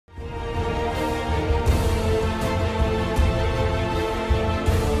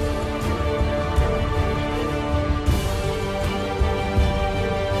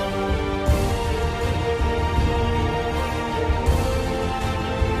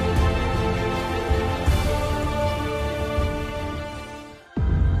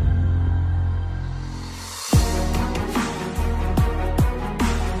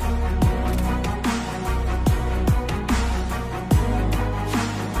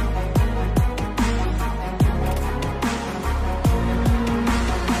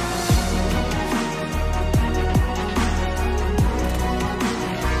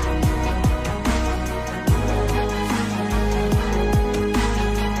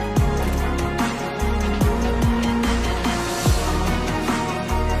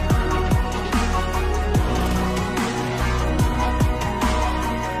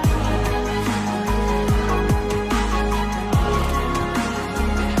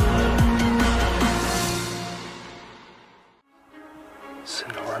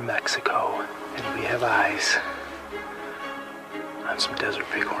Mexico, and we have eyes on some Desert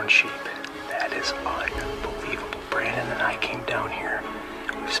Bighorn sheep. That is unbelievable. Brandon and I came down here.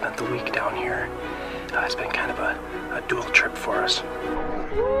 We've spent the week down here. It's been kind of a dual trip for us.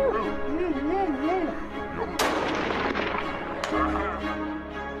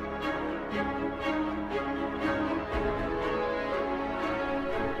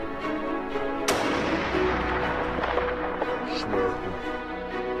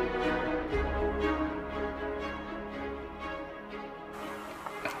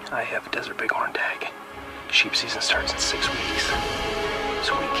 I have a Desert Bighorn tag. Sheep season starts in 6 weeks.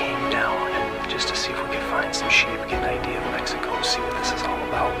 So we came down just to see if we could find some sheep, get an idea of Mexico, see what this is all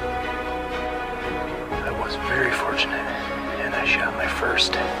about. I was very fortunate, and I shot my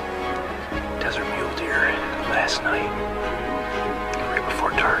first desert mule deer last night, right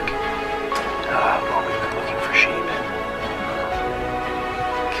before dark, while we've been looking for sheep.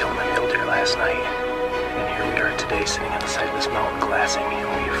 Killed my mule deer last night, and here we are today sitting on the side of this mountain glassing,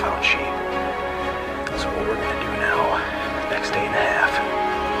 and we have found sheep. So what we're going to do now, the next day and a half,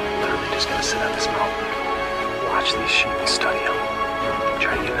 literally just going to sit on this mountain, watch these sheep and study them,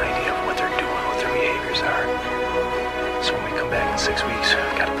 try to get an idea of what they're doing, what their behaviors are. So when we come back in 6 weeks,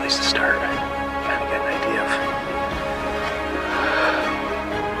 we've got a place to start, kind of get an idea of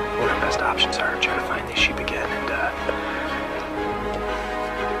what our best options are, try to find these sheep again, and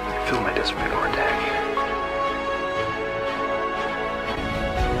fill my Desert Bighorn tag.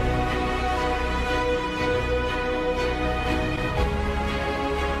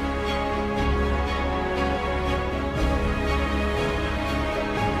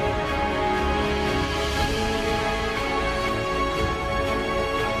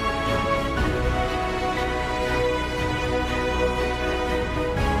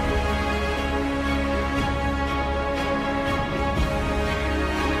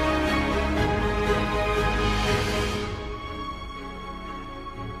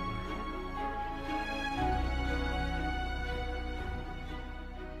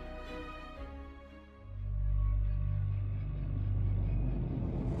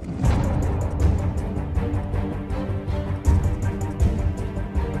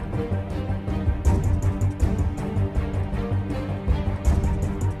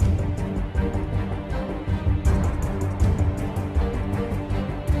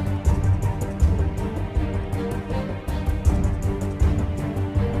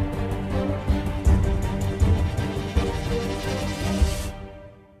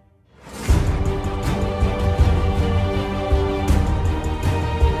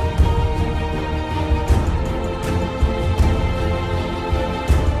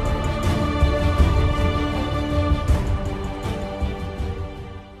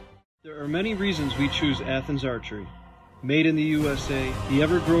 There are many reasons we choose Athens Archery. Made in the USA, the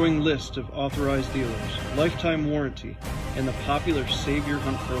ever-growing list of authorized dealers, lifetime warranty, and the popular Save Your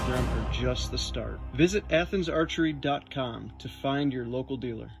Hunt program are just the start. Visit athensarchery.com to find your local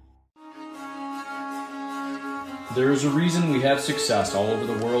dealer. There is a reason we have success all over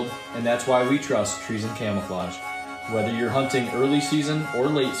the world, and that's why we trust Treason Camouflage. Whether you're hunting early season or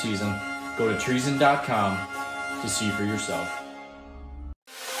late season, go to treason.com to see for yourself.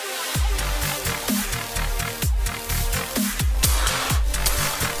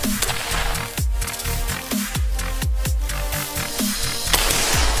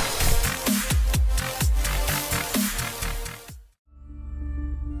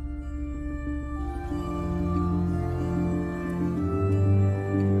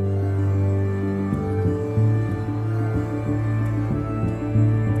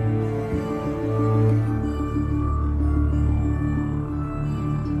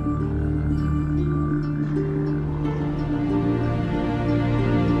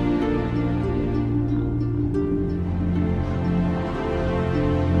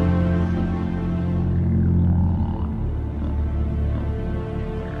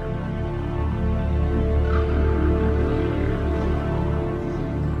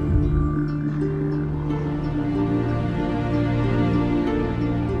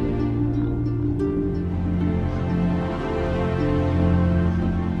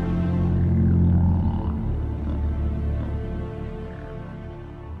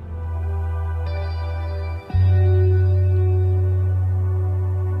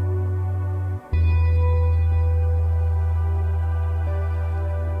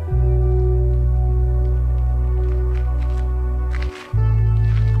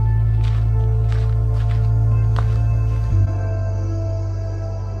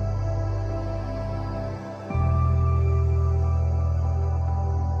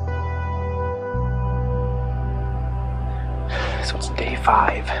 So it's day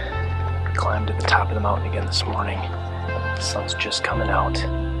 5. We climbed to the top of the mountain again this morning. The sun's just coming out.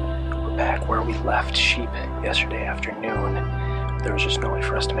 We're back where we left sheep yesterday afternoon. There was just no way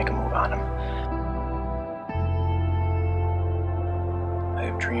for us to make a move on them. I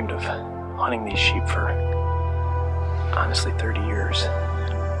have dreamed of hunting these sheep for, honestly, 30 years.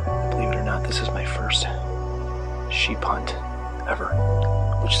 Believe it or not, this is my first sheep hunt ever,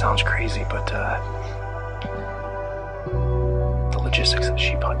 which sounds crazy, but the logistics of the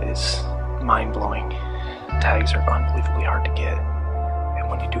sheep hunt is mind-blowing. Tags are unbelievably hard to get, and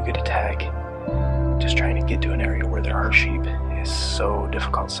when you do get a tag, just trying to get to an area where there are sheep is so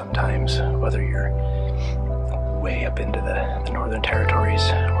difficult sometimes, whether you're way up into the northern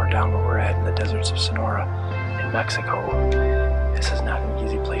territories or down where we're at in the deserts of Sonora in Mexico. This is not an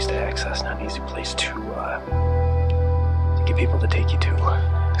easy place to access, not an easy place to get people to take you to.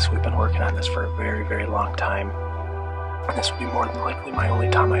 So we've been working on this for a very, very long time. And this will be more than likely my only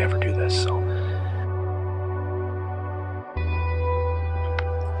time I ever do this, so.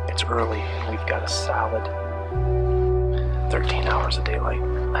 It's early, and we've got a solid 13 hours of daylight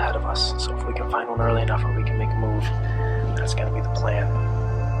ahead of us. So if we can find one early enough where we can make a move, that's gonna be the plan.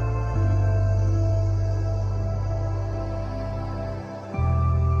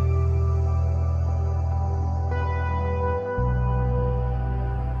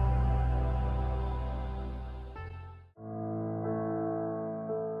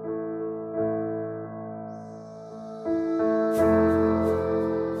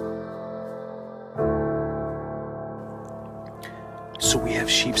 So we have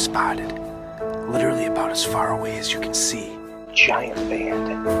sheep spotted, literally about as far away as you can see. Giant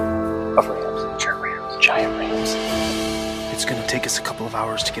band of rams, giant rams. It's gonna take us a couple of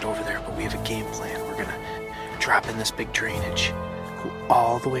hours to get over there, but we have a game plan. We're gonna drop in this big drainage, go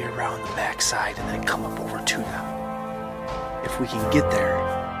all the way around the backside, and then come up over to them. If we can get there,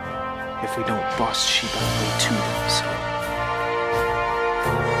 if we don't bust sheep on the way to them, so.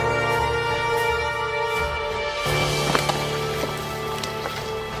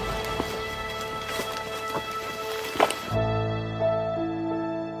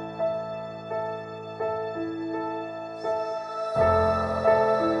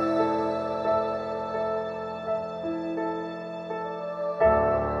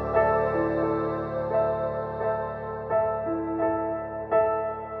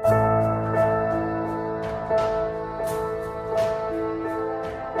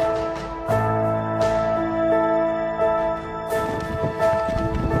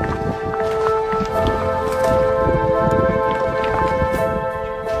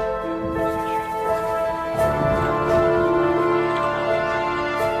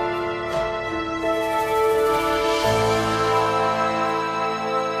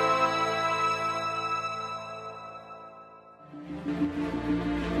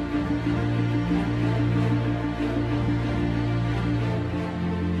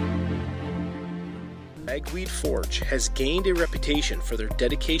 Ragweed Forge has gained a reputation for their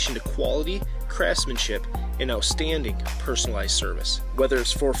dedication to quality, craftsmanship, and outstanding personalized service. Whether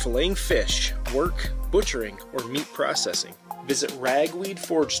it's for filleting fish, work, butchering, or meat processing, visit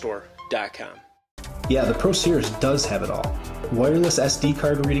ragweedforgestore.com. Yeah, the Pro Series does have it all. Wireless SD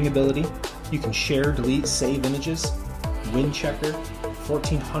card reading ability, you can share, delete, save images, wind checker,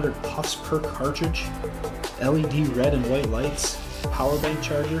 1400 puffs per cartridge, LED red and white lights, power bank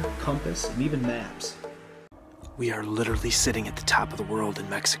charger, compass, and even maps. We are literally sitting at the top of the world in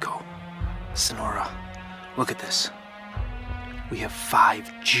Mexico. Sonora, look at this. We have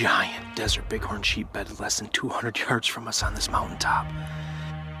 5 giant Desert Bighorn Sheep bedded less than 200 yards from us on this mountaintop.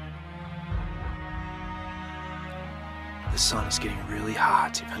 The sun is getting really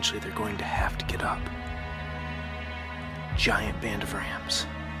hot. Eventually they're going to have to get up. Giant band of rams.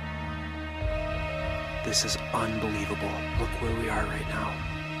 This is unbelievable. Look where we are right now.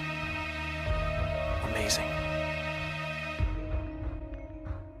 Amazing.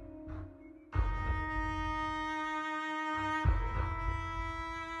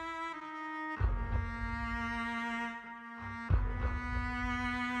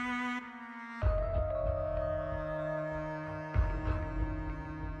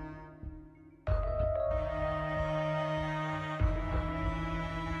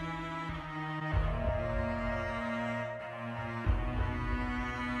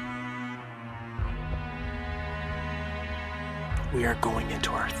 We are going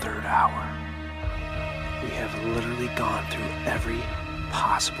into our 3rd hour. We have literally gone through every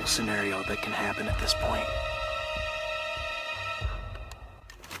possible scenario that can happen at this point.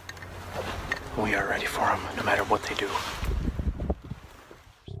 We are ready for them, no matter what they do.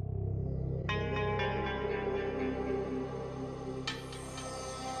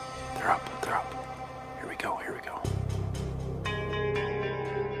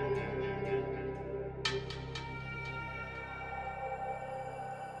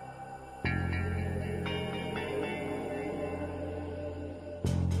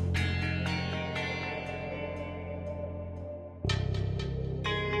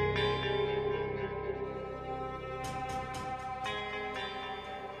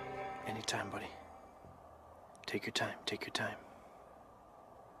 time, buddy. Take your time, take your time.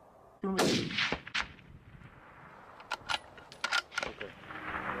 Okay.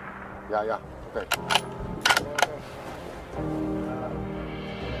 Yeah, okay.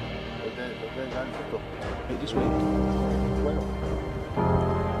 Hey, just wait.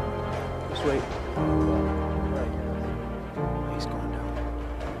 Just wait. He's going down.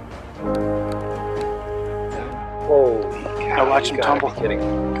 Holy cow. I watched him tumble. Be kidding.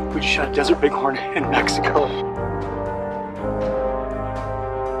 We just shot a desert bighorn in Mexico.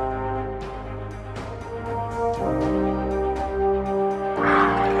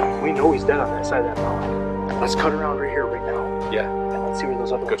 We know he's dead on that side of that mountain. Let's cut around right here, right now. Yeah. And let's see where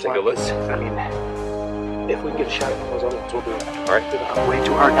those other Go ones take are. a look. I mean, if we can get a shot at those other ones, we'll do it. Alright. Way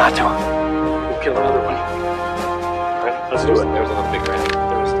too hard not to. We'll kill another one. Alright, let's do it. There was another big red.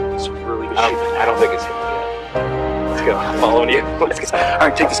 There was some really good sheep. I don't think it's hit me yet. Let's go. I'm following you. Let's go.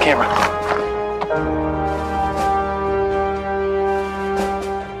 Alright, take this camera.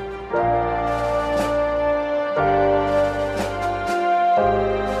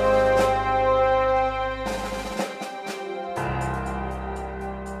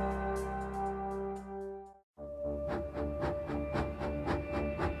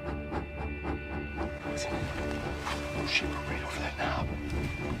 Oh, sheep are right over that knob.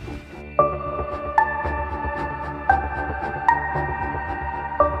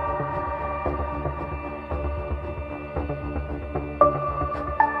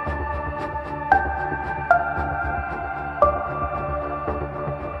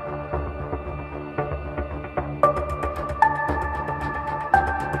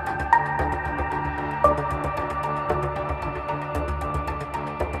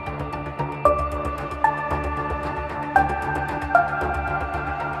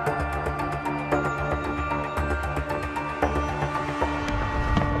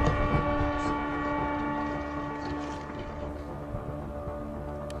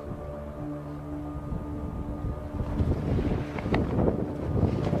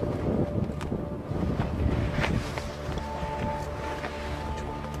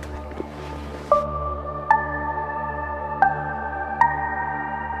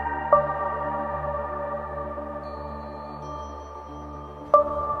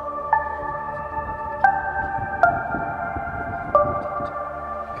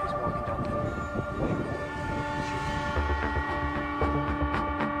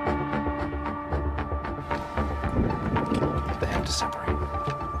 They have to separate.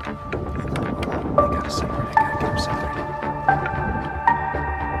 They gotta separate. I gotta get them separated.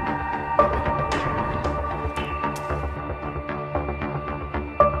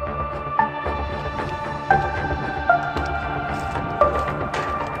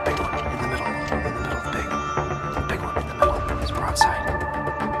 Big one in the middle. Big one in the middle. It's broadside.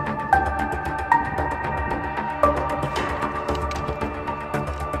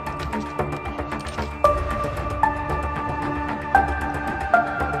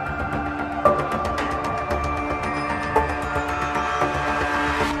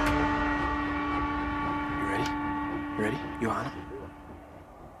 You ready? You on him?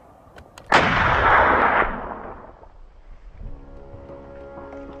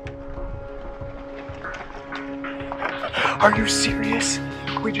 Are you serious?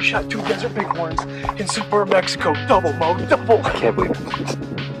 We just shot 2 desert bighorns in Sonora, Mexico. Double, Mo, double. I can't believe it.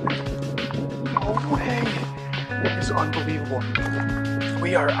 No way. This is unbelievable.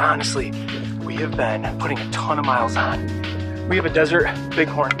 We are honestly, we have been putting a ton of miles on. We have a desert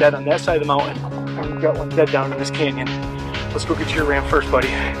bighorn dead on that side of the mountain, and we've got one dead down in this canyon. Let's go get your ram first, buddy.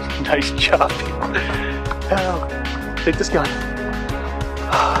 Nice job. Take this gun.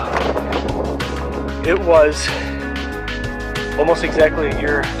 It was almost exactly a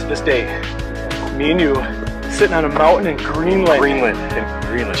year to this day. Me and you sitting on a mountain in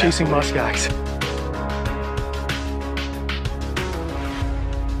Greenland. Chasing muskox.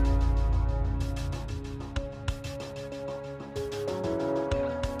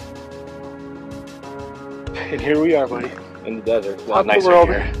 And here we are, buddy. In the desert. A Top lot of the nicer world.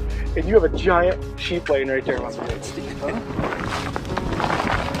 here. And you have a giant sheep laying right there, my friend.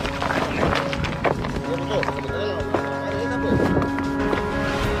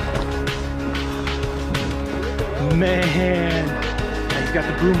 Man, he's got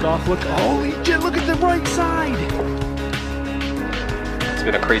the brooms off. Look, holy shit, look at the right side. It's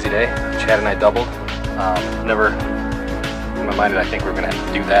been a crazy day. Chad and I doubled. Never in my mind did I think we were going to have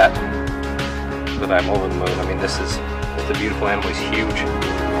to do that. But I'm over the moon. I mean, this is a beautiful animal. He's huge,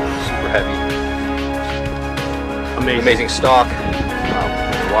 super heavy. Amazing stalk.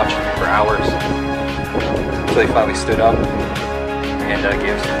 Watched him for hours until he finally stood up. and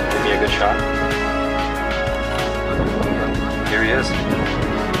gave me a good shot. Here he is.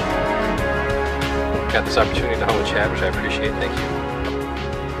 Got this opportunity to hunt with Chad, which I appreciate. Thank you.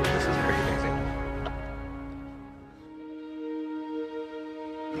 This is pretty amazing.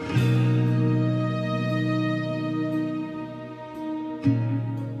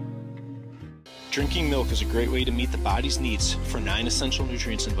 Drinking milk is a great way to meet the body's needs for 9 essential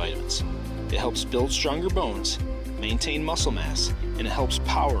nutrients and vitamins. It helps build stronger bones, maintain muscle mass, and it helps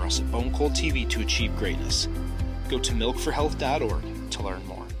power us at Bone Cold TV to achieve greatness. Go to milkforhealth.org to learn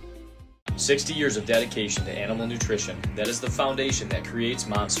more. 60 years of dedication to animal nutrition. That is the foundation that creates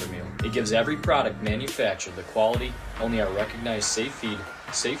Monster Meal. It gives every product manufactured the quality only our recognized safe feed,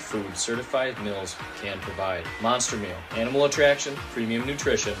 safe food, certified mills can provide. Monster Meal. Animal attraction, premium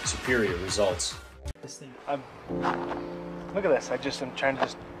nutrition, superior results. This thing, look at this. I'm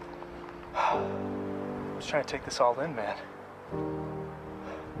trying to take this all in, man.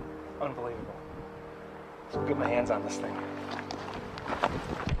 Unbelievable. Let's get my hands on this thing.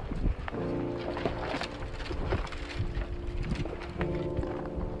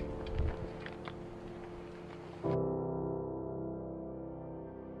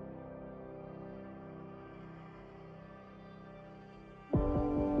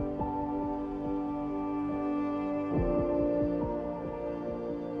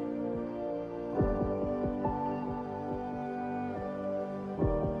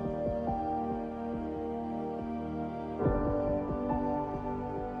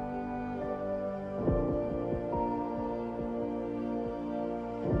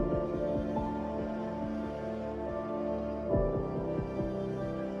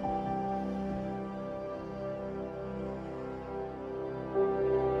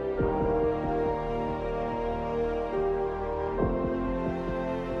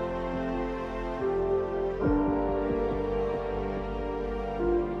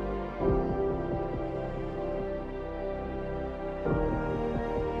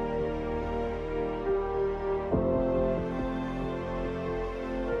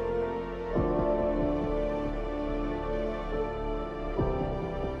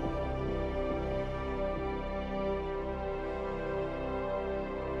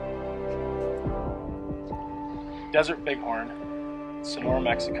 Desert Bighorn, Sonora,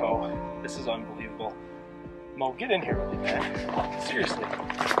 Mexico. This is unbelievable. Mo, get in here with me, man. Seriously.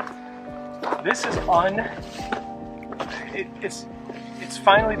 This is it's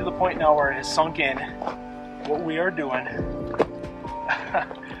finally to the point now where it has sunk in what we are doing.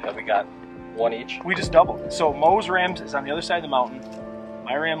 We got one each. We just doubled. So Mo's ram is on the other side of the mountain.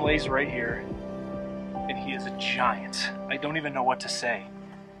 My ram lays right here. And he is a giant. I don't even know what to say.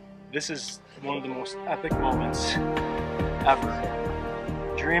 This is one of the most epic moments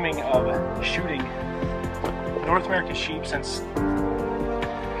ever. Dreaming of shooting North American sheep since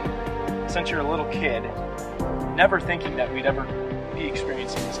you're a little kid, never thinking that we'd ever be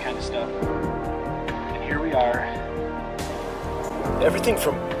experiencing this kind of stuff. And here we are. Everything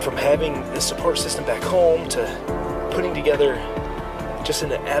from having the support system back home to putting together just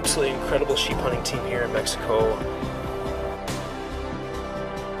an absolutely incredible sheep hunting team here in Mexico.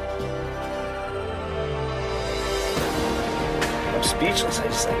 I'm speechless.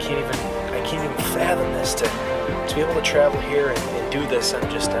 I can't even fathom this. To be able to travel here and do this, I'm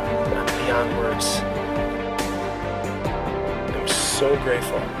beyond words. I'm so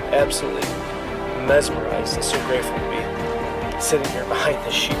grateful, absolutely mesmerized, and so grateful to be sitting here behind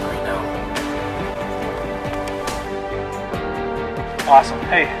this sheep right now. Awesome.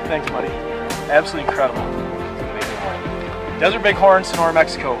 Hey, thanks, buddy. Absolutely incredible. Desert Bighorn, Sonora,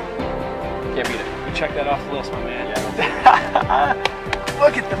 Mexico. Can't beat it. You check that off the list, my man. Yeah.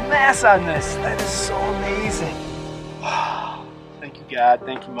 Look at the mass on this. That is so amazing. Thank you, God.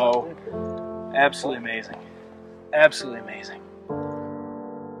 Thank you, Mo. Absolutely amazing. Absolutely amazing.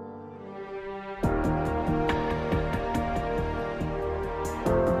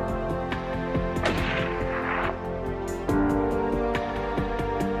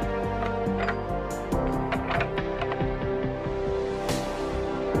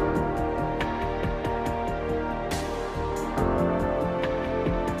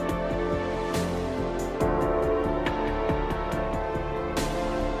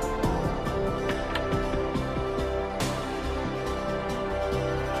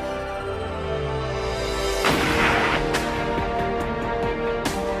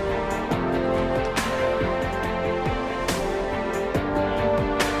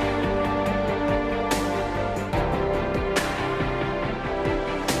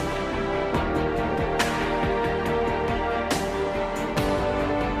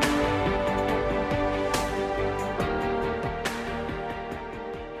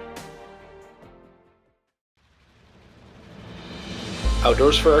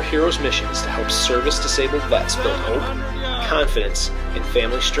 Outdoors for Our Heroes' mission is to help service-disabled vets build hope, confidence, and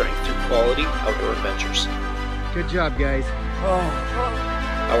family strength through quality outdoor adventures. Good job, guys.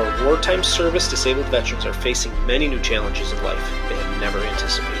 Our wartime service-disabled veterans are facing many new challenges in life they have never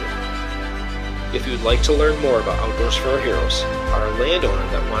anticipated. If you would like to learn more about Outdoors for Our Heroes, are a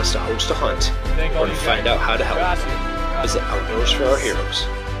landowner that wants to host a hunt, or to find out how to help, visit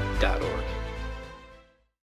outdoorsporourheroes.org.